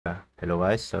Hello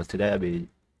guys, so today I'll be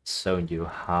showing you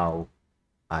how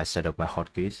I set up my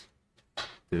hotkeys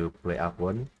to play Arc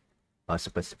 1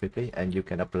 specifically, and you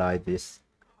can apply this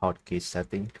hotkey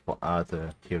setting for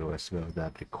other heroes as well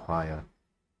that require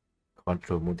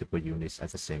control multiple units at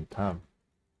the same time.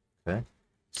 Okay,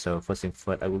 so first thing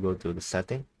first, I will go to the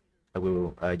setting. I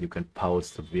will you can pause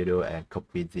the video and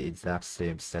copy the exact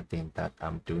same setting that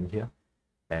I'm doing here,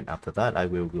 and after that I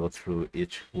will go through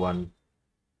each one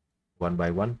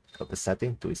by one of the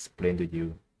setting to explain to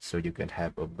you so you can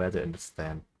have a better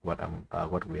understand what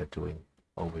we are doing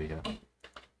over here.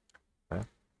 Okay?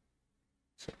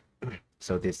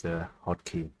 So this is the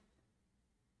hotkey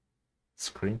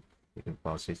screen. You can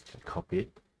pause it and copy it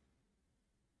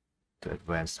to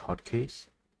advanced hotkeys,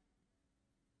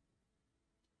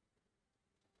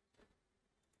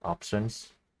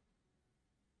 options,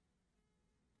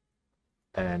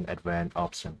 and advanced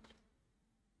option.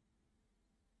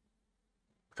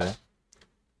 Okay,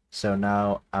 so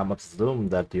now I'm assuming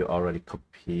that you already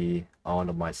copy all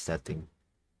of my setting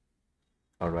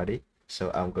already,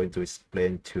 so I'm going to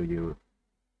explain to you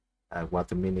what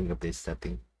the meaning of this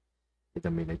setting in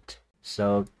a minute.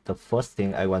 So the first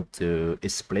thing I want to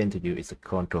explain to you is the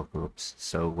control groups.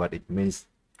 So what it means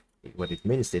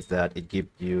is that it gives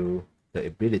you the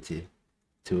ability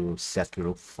to set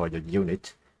group for your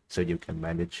unit so you can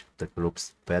manage the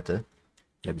groups better.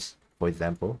 For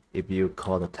example, if you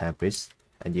call the Tempest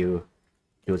and you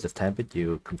use the Tempest,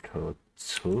 you control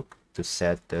 2 to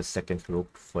set the second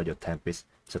group for your Tempest.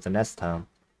 So the next time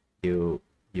you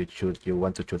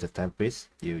want to choose a Tempest,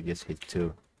 you just hit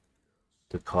 2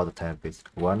 to call the Tempest.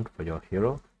 1 for your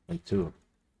hero and 2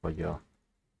 for your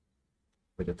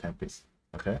Tempest.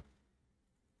 Okay.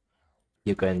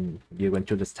 You can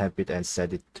choose the Tempest and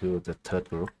set it to the third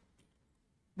group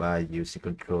by using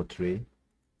control 3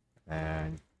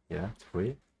 and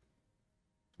 3,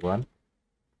 1,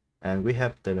 and we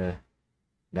have the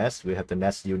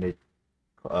next unit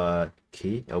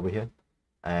key over here,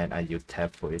 and I use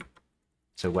tab for it.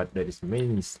 So what that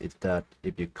means is that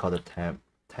if you call the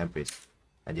Tempest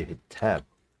and you hit tab,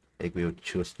 it will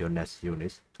choose your next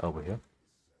unit over here,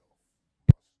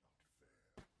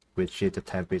 which is the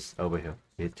Tempest over here.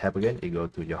 Hit tab again, it go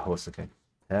to your host again.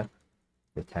 Tab,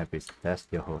 the Tempest, that's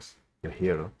your host, your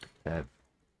hero. Tab,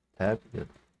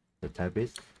 the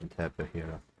Tempest, and tab the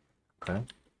hero. Okay.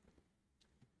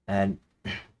 And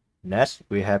next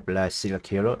we have like select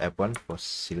hero, F1 for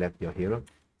select your hero,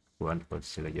 1 for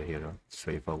select your hero,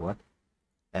 straightforward.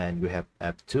 And we have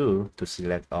F2 to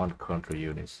select on control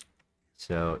units.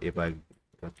 So if I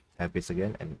have this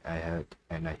again and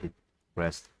I hit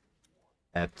press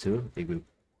F2, it will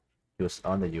choose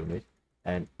on the unit.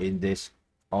 And in this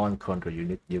on control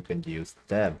unit, you can use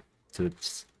tab to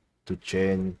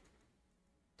change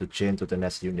to the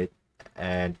next unit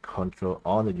and control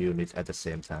all the units at the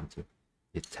same time too.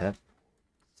 Hit tab.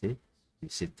 See, you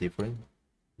see different.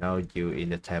 Now you in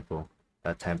the table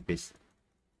a Tempest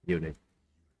unit,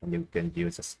 and you can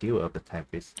use the skill of the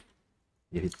Tempest.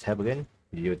 You hit tab again,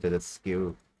 you use the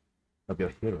skill of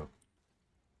your hero.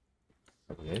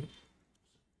 Okay.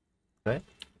 Okay.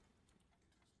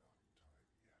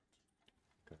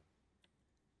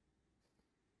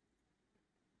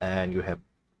 And you have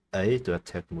A to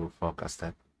attack, move, focus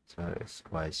step. So it's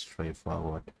quite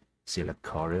straightforward. Select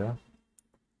courier.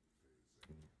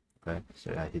 Okay,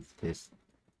 so I hit this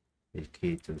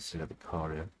key to select the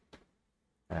courier,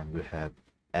 and we have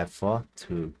F4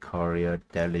 to courier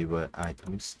deliver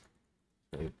items.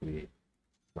 So if we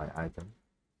buy item,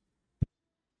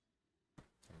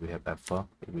 we have F4,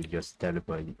 we just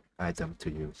deliver item to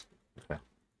use. Okay.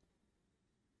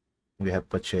 We have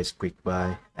purchase quick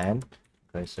buy and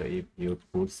okay, so if you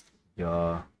put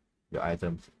your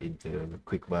items into the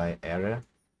quick buy area,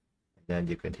 then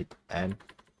you can hit N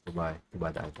to buy the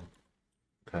item.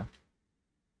 Okay.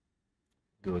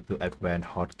 Go to advanced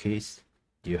hotkeys.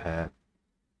 You have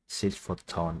 6 for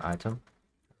taunt item.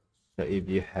 So if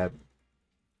you have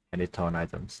any taunt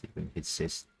items, you can hit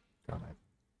 6 taunt item.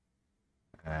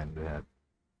 And we have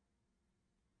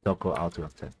toggle auto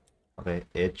attack. Okay,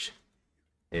 H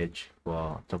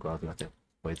for toggle auto attack.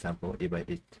 For example, if I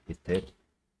hit it, it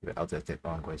will auto attack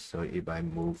onwards. So if I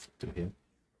move to him,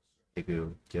 it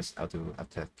will just auto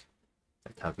attack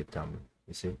the target down.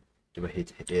 You see, if I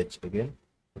hit H again,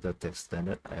 auto attack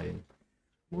standard, I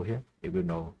move here, it will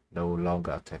no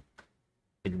longer attack.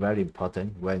 It's very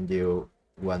important when you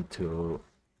want to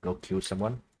go kill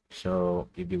someone. So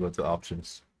if you go to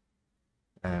options,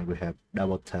 and we have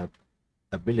double tap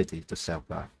ability to self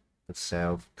buff, the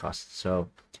self cost. So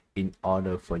in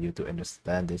order for you to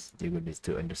understand this, you will need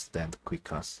to understand the quick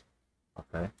cost.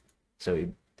 Okay, so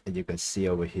and you can see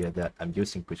over here that I'm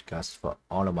using quickcast for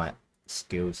all of my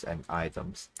skills and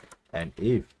items. And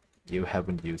if you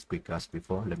haven't used quickcast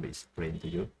before, let me explain to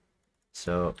you.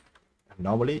 So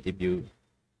normally if you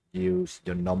use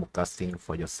your normal casting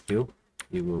for your skill,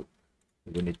 you will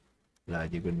need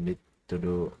to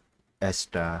do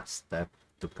extra step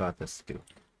to cast the skill.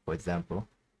 For example,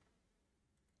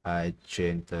 I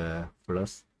change the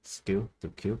first skill to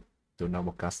kill to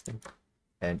normal casting,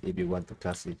 and if you want to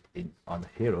cast it in on a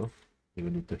hero, you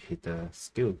will need to hit the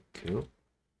skill kill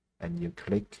and you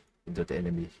click into the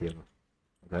enemy hero.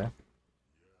 Okay,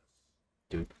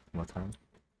 do it one more time.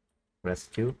 Press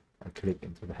Q and click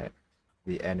into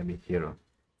the enemy hero.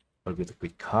 But with the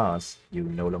quick cast, you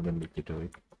no longer need to do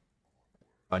it.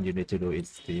 All you need to do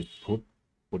is to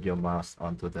put your mouse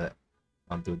onto the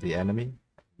enemy.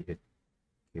 You hit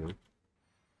Q.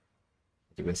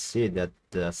 You can see that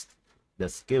the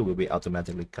skill will be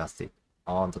automatically casted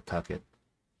on the target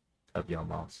of your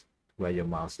mouse, where your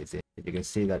mouse is in. You can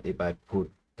see that if I put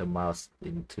the mouse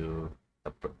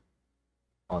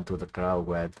onto the ground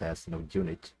where there's no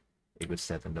unit, it will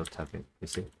set a no target, you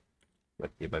see.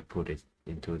 But if I put it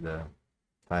into the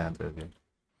 500 again,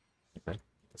 okay,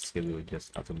 the skill will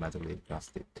just automatically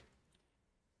cast it.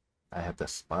 I have the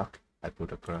spark, I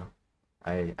put a ground.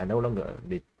 I no longer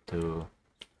need to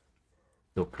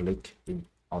click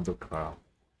on the ground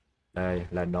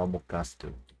like normal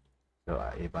casting. So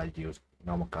if I use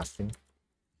normal casting,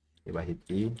 if I hit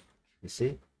E, you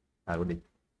see, I will need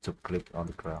to click on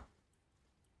the ground,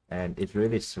 and it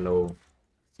really slow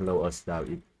us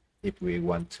down if we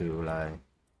want to like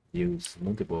use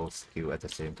multiple skill at the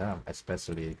same time,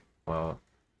 especially for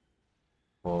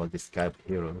this type of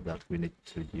hero that we need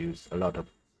to use a lot of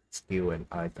skill and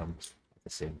items at the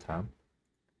same time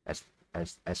as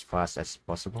fast as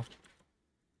possible.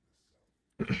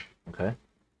 Okay,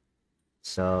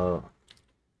 so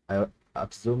I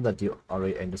assume that you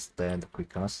already understand the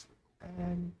quickcast,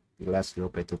 and let's go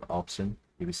back to the option.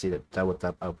 You will see that double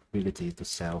tap ability to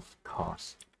self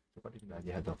cast. So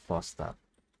you have the first step.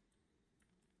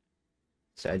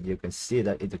 So as you can see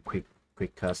that in the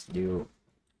quickcast, you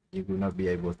will not be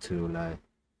able to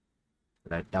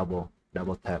like double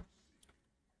tap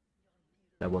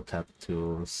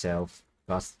to self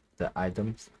cast the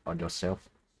items on yourself.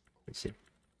 You see,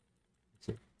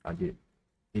 and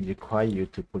it requires you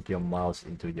to put your mouse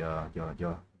into your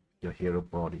hero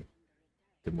body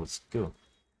to move skill,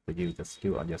 to use the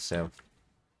skill on yourself.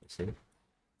 You see.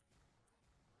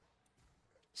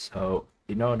 So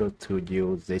in order to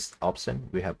use this option,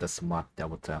 we have the smart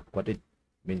double tap. What it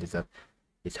means is that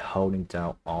it's holding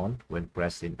down on when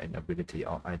pressing an ability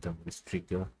or item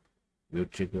will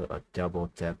trigger a double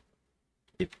tap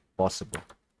if possible.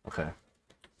 Okay,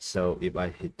 so if I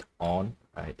hit on,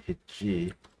 I hit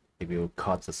G, it will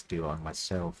cast the skill on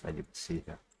myself, and you can see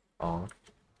here on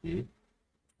G,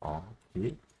 on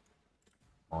G,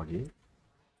 on G.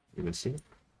 You will see,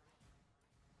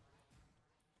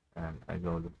 and I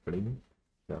go to blink,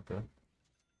 okay,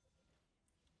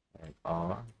 and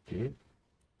R G.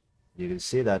 You can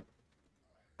see that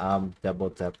double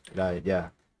tap, right? Yeah,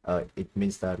 it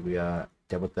means that we are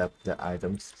double tap the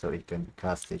items so it can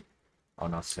cast it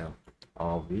on ourselves.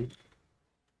 RV,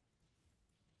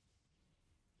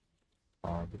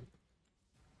 RV,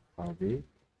 RV,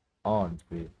 on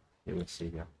V. You will see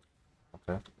here.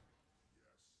 Okay.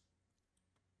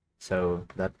 So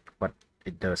that's what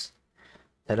it does.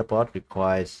 Teleport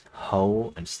requires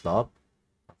hold and stop.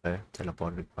 Okay,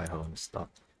 teleport requires hold and stop.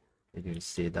 You can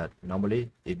see that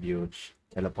normally if you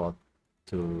teleport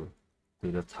to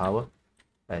the tower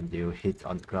and you hit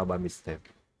on the ground by mistake,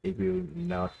 it will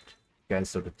not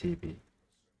cancel the TP.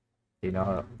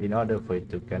 In order for it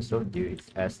to cancel, you hit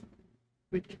S,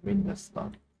 which means the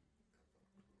stop.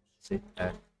 See,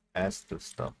 S to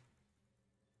stop.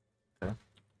 Okay.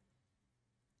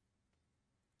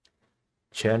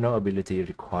 Channel ability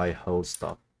require hold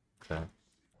stop. Okay,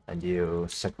 and you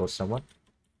circle someone.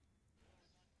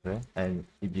 Okay, and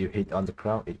if you hit on the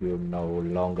ground, it will no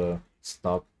longer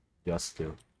stop your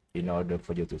skill. In order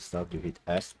for you to stop, you hit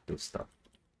S to stop.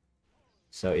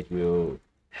 So it will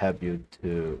help you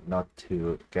to not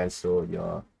to cancel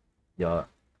your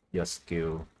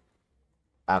skill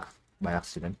by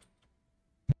accident.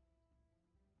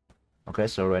 Okay,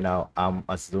 so right now I'm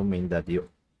assuming that you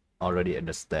already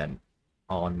understand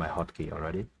on my hotkey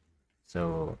already.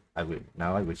 So I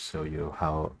will show you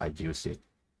how I use it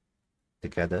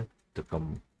together to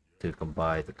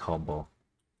combine the combo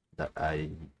that I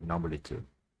normally do.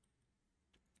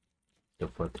 The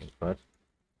first thing first.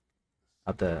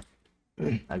 After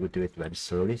I will do it very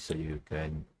slowly so you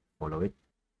can follow it.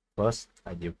 First,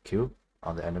 I do Q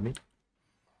on the enemy.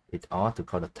 Hit R to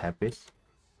call the Tempest.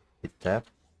 Hit tab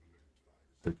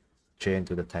to chain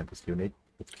to the Tempest unit.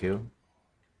 Hit Q.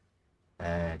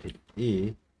 And hit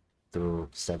E to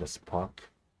set a spark.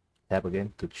 Tap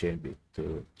again to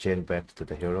chain back to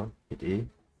the hero. Hit E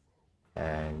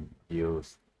and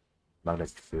use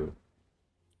magnetic field.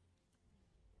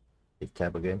 Hit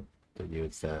tab again to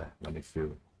use magnetic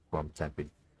field from Tempest.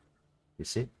 You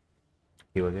see?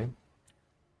 Q again.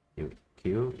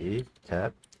 Q E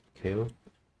tab Q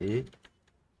E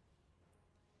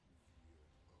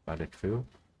magnetic field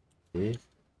E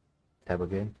tab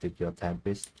again to your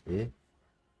Tempest E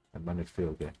and magnetic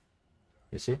field again.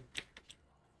 You see?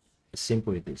 It's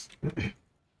simple it is.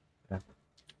 Yeah.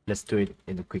 Let's do it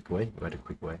in a quick way, very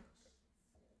quick way.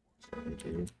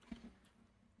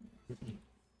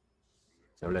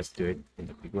 So let's do it in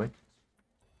a quick way.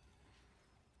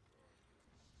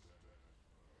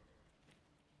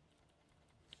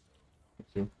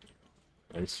 See?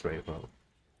 Very straightforward.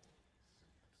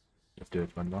 Let's do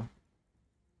it one more.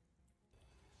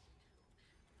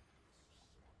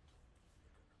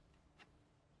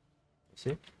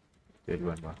 See? Do it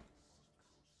one more.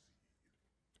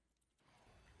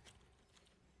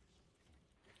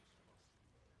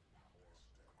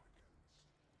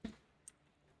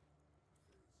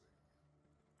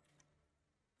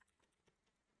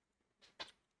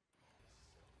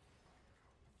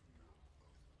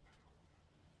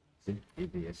 See?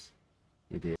 EBS.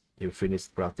 EBS. You finish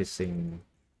practicing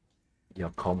your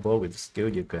combo with skill,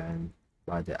 you can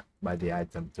buy the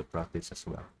item to practice as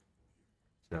well.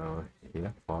 So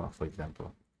here, for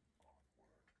example,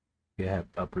 you have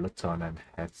a Pluton and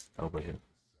Hex over here.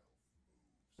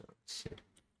 So let's see.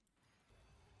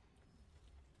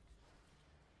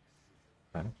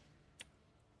 Okay.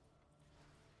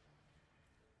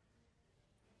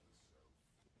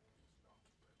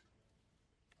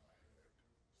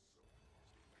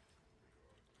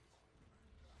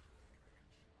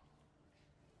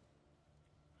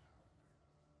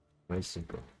 Very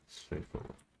simple,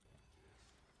 straightforward.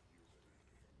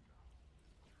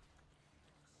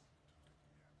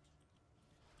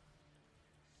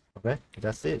 Okay,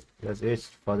 that's it. That's it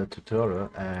for the tutorial,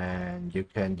 and you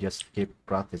can just keep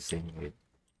practicing it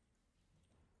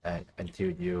and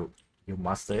until you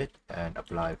master it and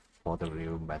apply for the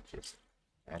real matches.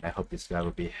 And I hope this guide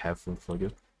will be helpful for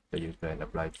you, so you can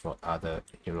apply it for other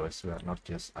heroes as well, not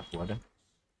just at Warden.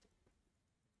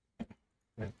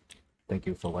 Thank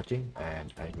you for watching,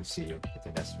 and I will see you in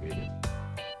the next video.